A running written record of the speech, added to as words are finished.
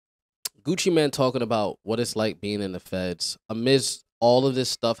Gucci Man talking about what it's like being in the feds amidst all of this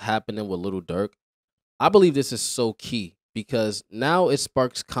stuff happening with Little Durk. I believe this is so key because now it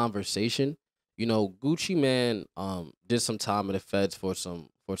sparks conversation. You know, Gucci Man did some time in the feds for some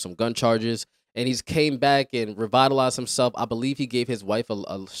gun charges, and he's came back and revitalized himself. I believe he gave his wife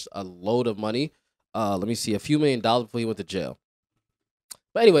a load of money. Let me see, a few $1,000,000 before he went to jail.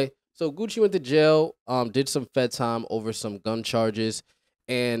 But anyway, so Gucci went to jail, did some Fed time over some gun charges,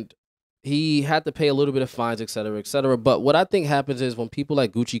 and he had to pay a little bit of fines, et cetera, et cetera. But what I think happens is when people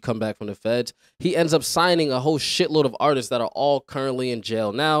like Gucci come back from the feds, he ends up signing a whole shitload of artists that are all currently in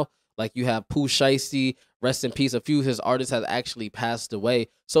jail now. Like you have Pooh Shiesty, rest in peace. A few of his artists have actually passed away.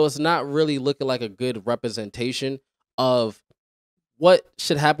 So it's not really looking like a good representation of what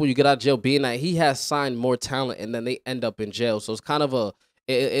should happen when you get out of jail, being that he has signed more talent and then they end up in jail. So it's kind of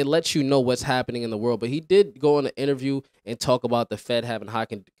it lets you know what's happening in the world. But he did go on an interview and talk about the Fed having high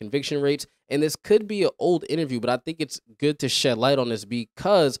conviction rates. And this could be an old interview, but I think it's good to shed light on this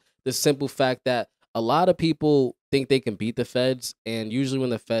because the simple fact that a lot of people think they can beat the feds. And usually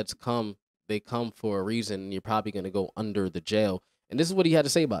when the feds come, they come for a reason. And you're probably going to go under the jail. And this is what he had to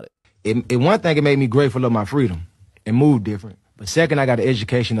say about it. One thing, it made me grateful of my freedom and move different. But second, I got the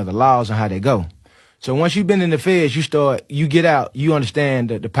education of the laws and how they go. So once you've been in the feds, you get out, you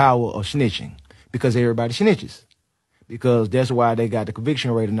understand the power of snitching because everybody snitches. Because that's why they got the conviction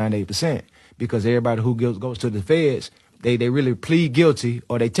rate of 98%. Because everybody who goes to the feds, they really plead guilty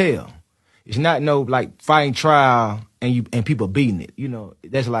or they tell. It's not no like fighting trial and people beating it. You know,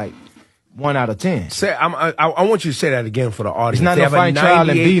 that's like 1 out of 10. I want you to say that again for the audience. It's not they no have fighting a trial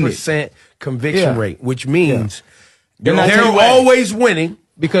and beating it. 98% conviction rate, which means They're always winning.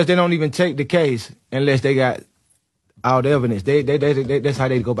 Because they don't even take the case unless they got all the evidence. That's how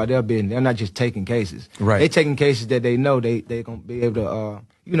they go about their business. They're not just taking cases. Right. They taking cases that they know they're going to be able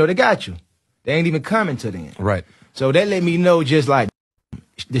to, they got you. They ain't even coming to them. Right. So that let me know just like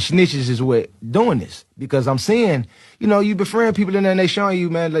the snitches is what doing this. Because I'm seeing, you befriend people in there and they showing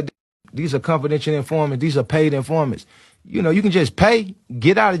you, man, like, these are confidential informants. These are paid informants. You can just pay,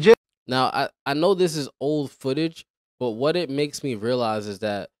 get out of jail. Now, I know this is old footage, but what it makes me realize is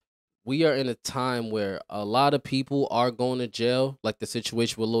that we are in a time where a lot of people are going to jail, like the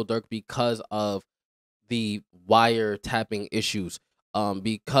situation with Lil Durk, because of the wiretapping issues,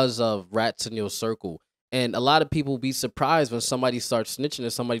 because of rats in your circle. And a lot of people be surprised when somebody starts snitching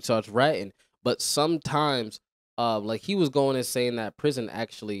and somebody starts ratting. But sometimes, like he was going and saying that prison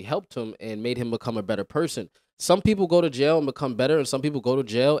actually helped him and made him become a better person. Some people go to jail and become better, and some people go to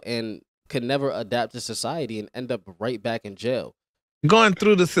jail and can never adapt to society and end up right back in jail. Going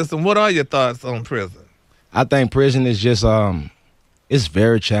through the system, what are your thoughts on prison? I think prison is just it's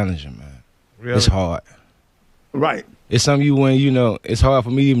very challenging, man. Really? It's hard. Right. It's something it's hard for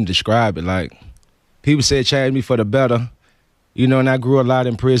me to even describe it. Like people say it changed me for the better, and I grew a lot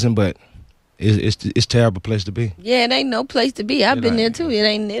in prison, but it's a terrible place to be. Yeah, it ain't no place to be. I've been there too. It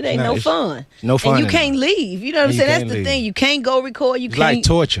ain't no fun. No fun. And you can't leave. You know what I'm saying? That's the thing. You can't go record. You it's can't. like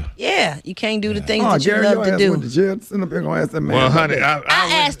torture. Yeah, you can't do the things that you love to do. Went to jail. Send up here gonna ask that man. Well, honey, I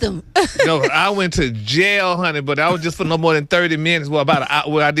asked him. No, I went to jail, honey, but I was just for no more than 30 minutes. Well, about an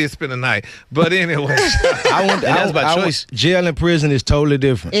hour. Well, I did spend the night. But anyway. That's by choice. Jail and prison is totally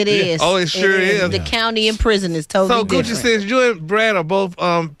different. It is. Oh, it sure is. The county and prison is totally different. So, Gucci, since you and Brad are both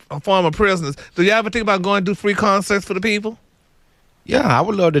former prisoners, do you ever think about going to do free concerts for the people? Yeah, I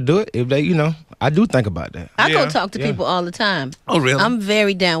would love to do it if they, I do think about that. I go talk to people all the time. Oh, really? I'm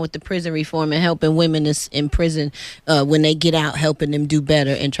very down with the prison reform and helping women that's in prison when they get out, helping them do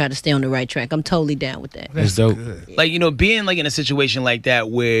better and try to stay on the right track. I'm totally down with that. That's dope. Good. Like, being like in a situation like that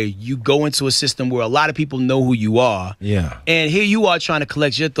where you go into a system where a lot of people know who you are. Yeah. And here you are trying to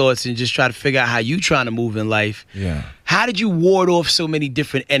collect your thoughts and just try to figure out how you trying to move in life. Yeah. How did you ward off so many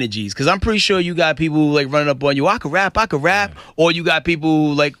different energies? Because I'm pretty sure you got people like running up on you, I could rap. Yeah. Or you got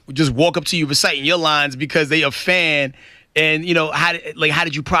people like just walk up to you reciting your lines because they a fan. And, how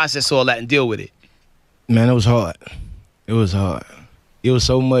did you process all that and deal with it? Man, it was hard. It was hard. It was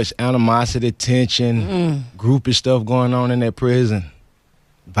so much animosity, tension, groupie stuff going on in that prison.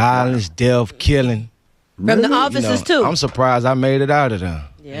 Violence, death, killing. From the officers, too. I'm surprised I made it out of there.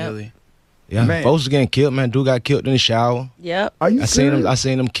 Yeah. Really? Yeah, Man. folks was getting killed, man. Dude got killed in the shower. Yep. Are you serious? I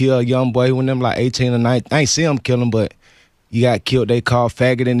seen him kill a young boy when them like 18 or 19. I ain't see him kill him, but he got killed. They called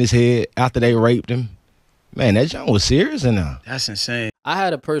faggot in his head after they raped him. Man, that joint was serious in there. That's insane. I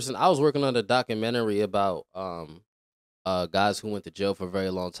was working on a documentary about guys who went to jail for a very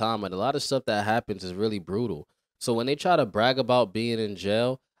long time, and a lot of stuff that happens is really brutal. So when they try to brag about being in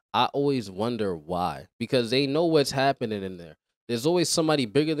jail, I always wonder why, because they know what's happening in there. There's always somebody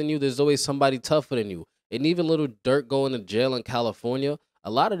bigger than you. There's always somebody tougher than you. And even little Durk going to jail in California, a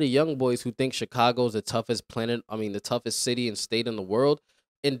lot of the young boys who think Chicago is the toughest the toughest city and state in the world,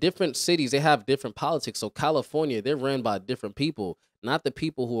 in different cities, they have different politics. So California, they're ran by different people, not the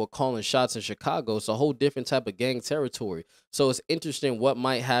people who are calling shots in Chicago. It's a whole different type of gang territory. So it's interesting what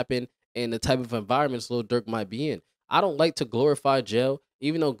might happen and the type of environments Lil Durk might be in. I don't like to glorify jail,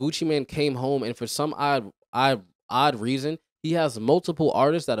 even though Gucci Mane came home and for some odd reason, he has multiple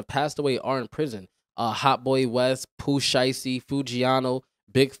artists that have passed away are in prison. Hot Boy West, Pooh Shiesty, Fujiano,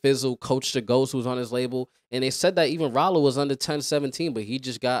 Big Fizzle, Coach the Ghost, who's on his label, and they said that even Rollo was under 10-17, but he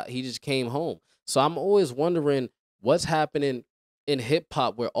just came home. So I'm always wondering what's happening in hip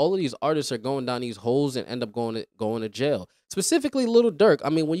hop where all of these artists are going down these holes and end up going to jail. Specifically, Little Durk. I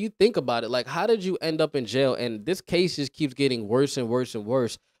mean, when you think about it, like how did you end up in jail? And this case just keeps getting worse and worse and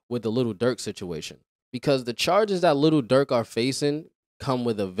worse with the Little Durk situation because the charges that Little Durk are facing come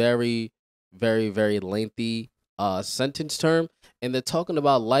with a very, very, very lengthy sentence term, and they're talking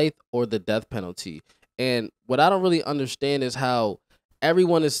about life or the death penalty. And what I don't really understand is how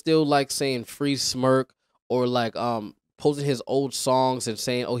everyone is still like saying free Smirk or like posting his old songs and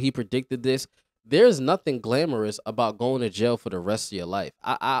saying, oh, he predicted this. There's nothing glamorous about going to jail for the rest of your life.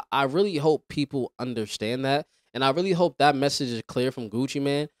 I really hope people understand that, and I really hope that message is clear from Gucci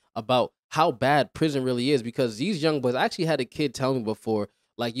Mane about how bad prison really is, because these young boys, I actually had a kid tell me before,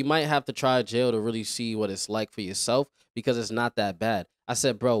 like, you might have to try jail to really see what it's like for yourself because it's not that bad. I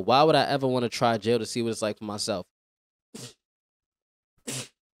said, bro, why would I ever want to try jail to see what it's like for myself?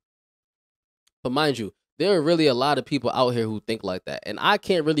 But mind you, there are really a lot of people out here who think like that. And I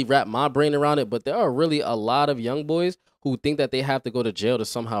can't really wrap my brain around it, but there are really a lot of young boys who think that they have to go to jail to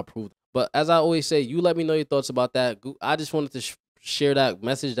somehow prove it. But as I always say, you let me know your thoughts about that. I just wanted to share that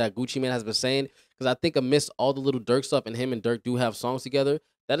message that Gucci Mane has been saying, because I think amidst all the Little Durk stuff, and him and Durk do have songs together,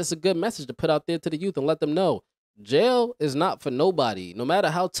 that is a good message to put out there to the youth and let them know jail is not for nobody. No matter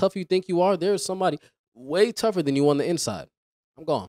how tough you think you are, there is somebody way tougher than you on the inside. I'm gone.